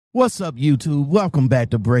What's up, YouTube? Welcome back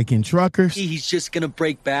to Breaking Truckers. He's just gonna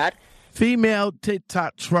break bad. Female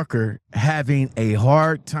TikTok trucker having a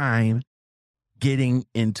hard time getting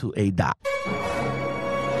into a dock.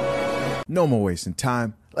 No more wasting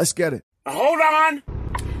time. Let's get it. Hold on.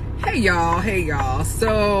 Hey y'all.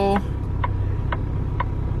 So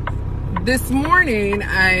this morning,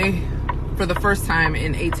 I, for the first time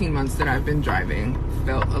in 18 months that I've been driving,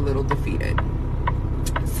 felt a little defeated.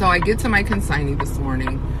 So I get to my consignee this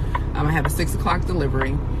morning. I have a 6 o'clock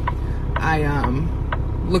delivery. I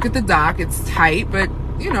look at the dock. It's tight, but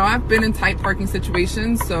you know, I've been in tight parking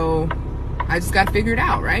situations, so I just got to figure it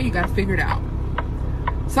out, right? You got to figure it out.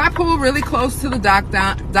 So I pull really close to the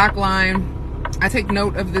dock line. I take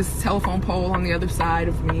note of this telephone pole on the other side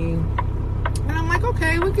of me. And I'm like,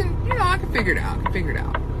 okay, we can, I can figure it out.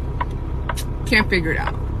 Can't figure it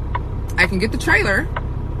out. I can get the trailer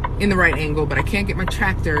in the right angle, but I can't get my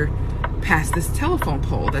tractor past this telephone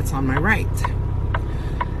pole that's on my right.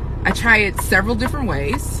 I try it several different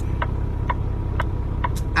ways.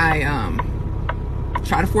 I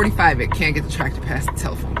try to 45 it, can't get the tractor past the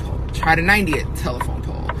telephone pole. Try to 90 it, telephone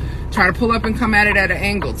pole. Try to pull up and come at it at an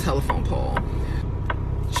angle, telephone pole.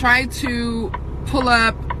 Try to pull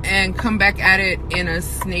up and come back at it in a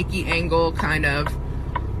snaky angle, kind of.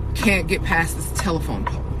 Can't get past this telephone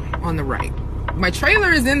pole on the right. My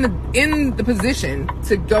trailer is in the position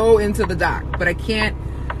to go into the dock, but I can't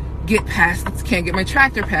get my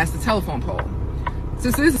tractor past the telephone pole. So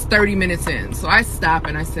this is 30 minutes in. So I stop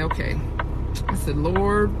and I say, okay. I said,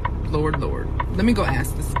 Lord, let me go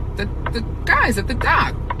ask the guys at the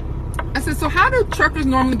dock. I said, so how do truckers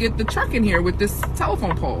normally get the truck in here with this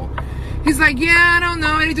telephone pole? He's like, yeah, I don't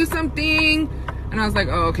know. They do something. And I was like,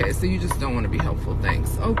 oh, okay. So you just don't want to be helpful.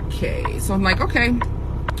 Thanks. Okay. So I'm like, okay.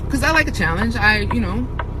 Because I like a challenge. I'm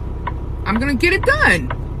going to get it done.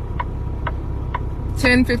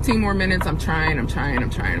 10, 15 more minutes. I'm trying. I'm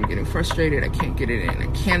getting frustrated. I can't get it in. I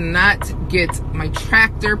cannot get my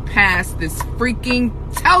tractor past this freaking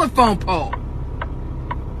telephone pole.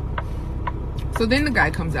 So then the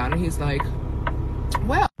guy comes out and he's like,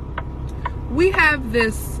 well, we have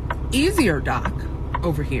this easier dock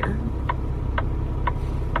over here.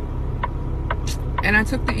 And I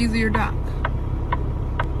took the easier dock.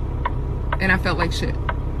 And I felt like shit.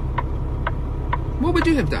 What would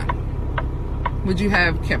you have done? Would you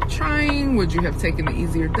have kept trying? Would you have taken the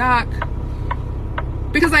easier dock?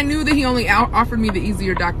 Because I knew that he only offered me the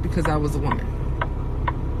easier dock because I was a woman.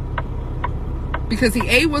 Because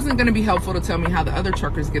he wasn't going to be helpful to tell me how the other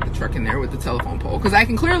truckers get the truck in there with the telephone pole. Because I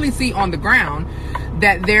can clearly see on the ground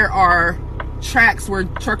that there are tracks where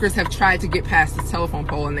truckers have tried to get past this telephone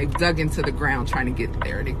pole and they've dug into the ground trying to get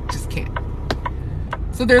there. They just can't.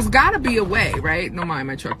 So there's got to be a way, right? No mind,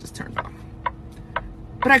 my truck just turned off.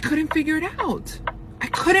 But I couldn't figure it out.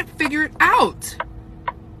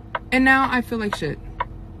 And now I feel like shit.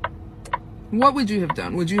 What would you have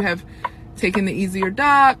done? Would you have taken the easier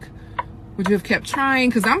dock? Would you have kept trying?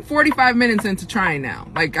 Because I'm 45 minutes into trying now.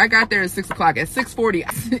 Like, I got there at 6 o'clock. At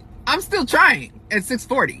 6:40, I'm still trying at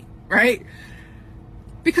 6:40, right?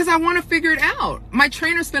 Because I want to figure it out. My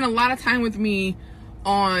trainer spent a lot of time with me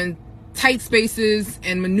on tight spaces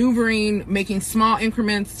and maneuvering, making small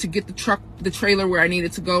increments to get the trailer where I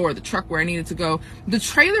needed to go, or the truck where I needed to go. The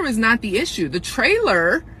trailer is not the issue. The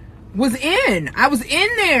trailer was in. I was in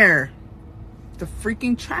there. The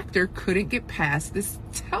freaking tractor couldn't get past this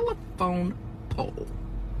telephone pole.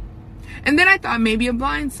 And then I thought maybe a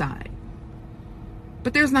blind side.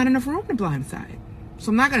 But there's not enough room to blind side. So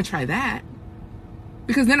I'm not going to try that.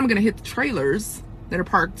 Because then I'm going to hit the trailers that are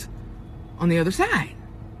parked on the other side.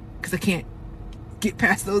 Because I can't get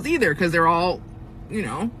past those either, because they're all,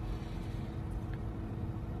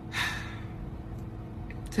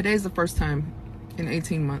 Today's the first time in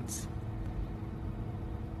 18 months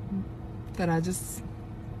that I just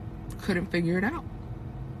couldn't figure it out.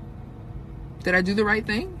 Did I do the right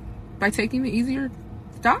thing by taking the easier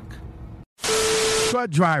dock?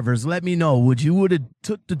 Truck drivers, let me know. Would have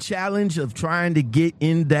took the challenge of trying to get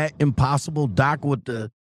in that impossible dock with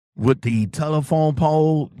the telephone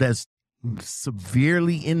pole that's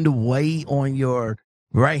severely in the way on your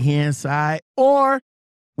right hand side, or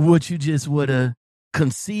would you just would have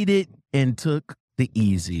conceded and took the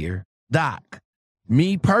easier dock?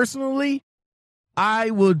 Me personally,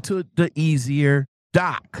 I would took the easier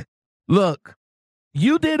dock. Look,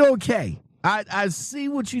 you did okay. I see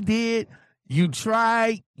what you did. You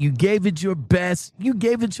tried, you gave it your best, you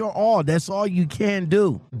gave it your all. That's all you can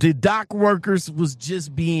do. The dock workers was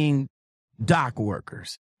just being dock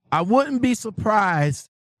workers. I wouldn't be surprised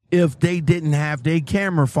if they didn't have their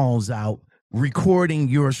camera phones out recording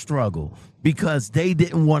your struggle. because they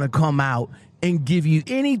didn't want to come out and give you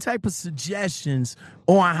any type of suggestions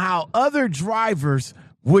on how other drivers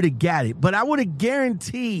would have got it. But I would have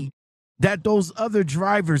guaranteed that those other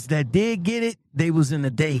drivers that did get it, they was in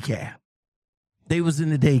the day cab. They was in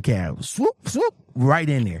the day cab. Swoop, swoop, right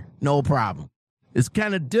in there. No problem. It's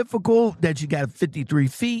kind of difficult that you got 53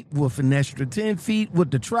 feet with an extra 10 feet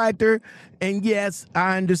with the tractor. And yes,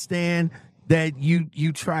 I understand that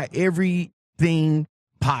you try everything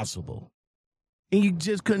possible. And you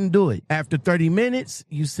just couldn't do it. After 30 minutes,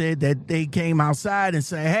 you said that they came outside and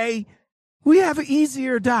said, hey, we have an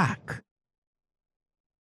easier dock.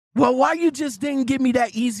 Well, why you just didn't give me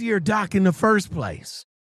that easier dock in the first place?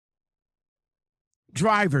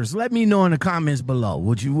 Drivers, let me know in the comments below.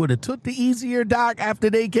 Would have took the easier dock after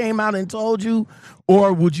they came out and told you?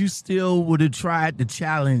 Or would you still would have tried the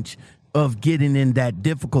challenge of getting in that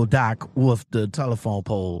difficult dock with the telephone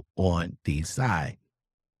pole on the side?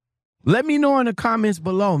 Let me know in the comments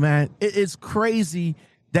below, man. It's crazy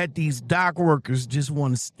that these dock workers just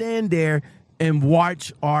want to stand there and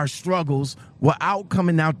watch our struggles without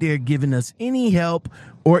coming out there giving us any help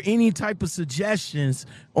or any type of suggestions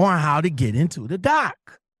on how to get into the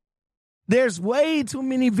dock. There's way too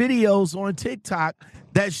many videos on TikTok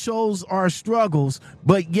that shows our struggles,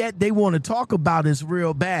 but yet they want to talk about us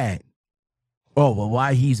real bad. Oh, well,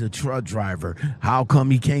 why he's a truck driver? How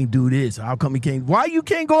come he can't do this? How come he can't? Why you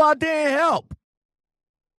can't go out there and help?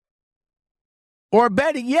 Or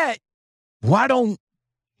better yet, why don't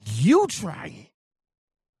you try it?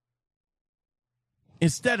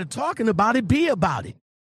 Instead of talking about it, be about it.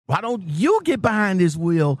 Why don't you get behind this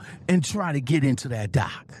wheel and try to get into that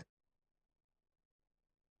dock?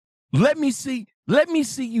 Let me see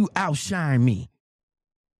you outshine me.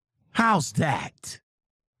 How's that?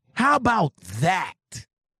 How about that?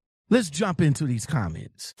 Let's jump into these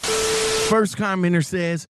comments. First commenter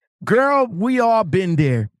says, girl, we all been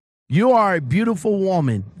there. You are a beautiful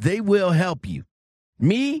woman. They will help you.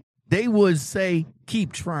 Me, they would say,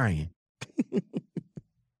 keep trying.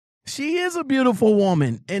 She is a beautiful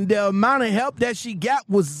woman, and the amount of help that she got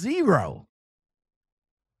was zero.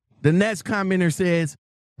 The next commenter says,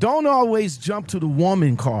 don't always jump to the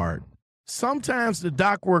woman card. Sometimes the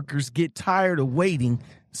dock workers get tired of waiting,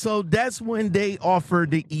 so that's when they offer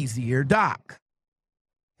the easier dock.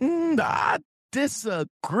 I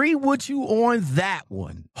disagree with you on that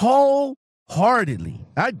one. Wholeheartedly.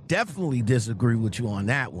 I definitely disagree with you on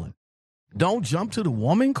that one. Don't jump to the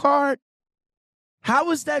woman card?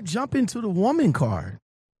 How is that jumping to the woman card?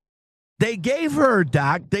 They gave her a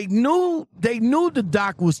dock. They knew the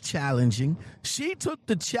dock was challenging. She took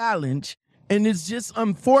the challenge, and it's just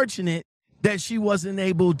unfortunate that she wasn't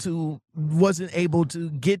able to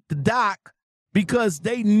get the dock because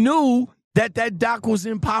they knew that dock was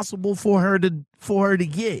impossible for her to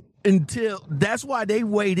get. Until that's why they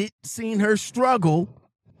waited, seen her struggle,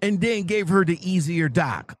 and then gave her the easier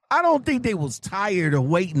dock. I don't think they was tired of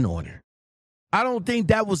waiting on her. I don't think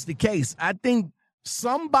that was the case. I think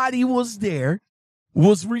somebody was there,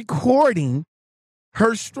 was recording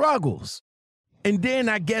her struggles. And then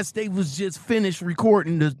I guess they was just finished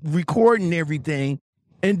recording everything.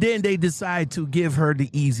 And then they decided to give her the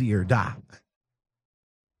easier dock.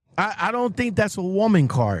 I don't think that's a woman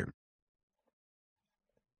card.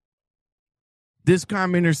 This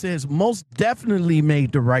commenter says, most definitely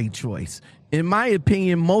made the right choice. In my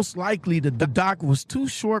opinion, most likely the dock was too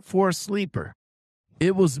short for a sleeper.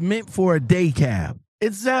 It was meant for a day cab.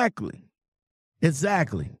 Exactly. This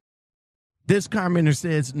commenter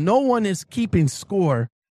says, no one is keeping score.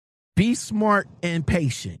 Be smart and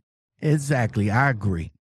patient. Exactly. I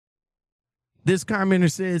agree. This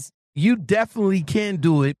commenter says, you definitely can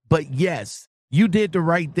do it, but yes, you did the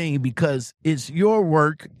right thing because it's your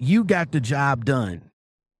work. You got the job done.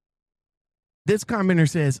 This commenter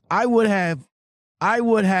says, I would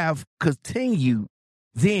have continued.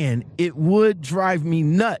 Then it would drive me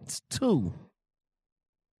nuts too.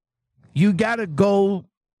 You gotta go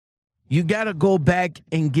back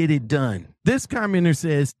and get it done. This commenter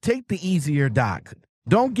says, take the easier dock.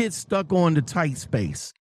 Don't get stuck on the tight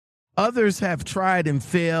space. Others have tried and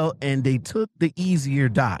failed, and they took the easier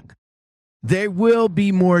dock. There will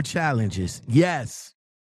be more challenges. Yes,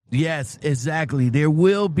 exactly. There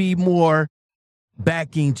will be more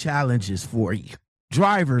backing challenges for you.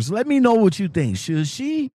 Drivers, let me know what you think. Should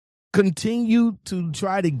she continue to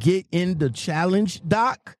try to get in the challenge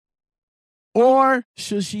dock? Or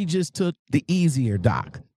should she just took the easier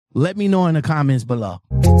dock? Let me know in the comments below.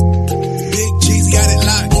 Big G's got it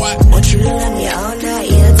locked, boy. Want you to love me all night,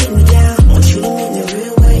 yeah, take me down. Want you to make me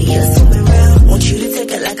real wet, yeah, swim around. Want you to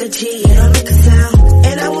take it like a G, yeah,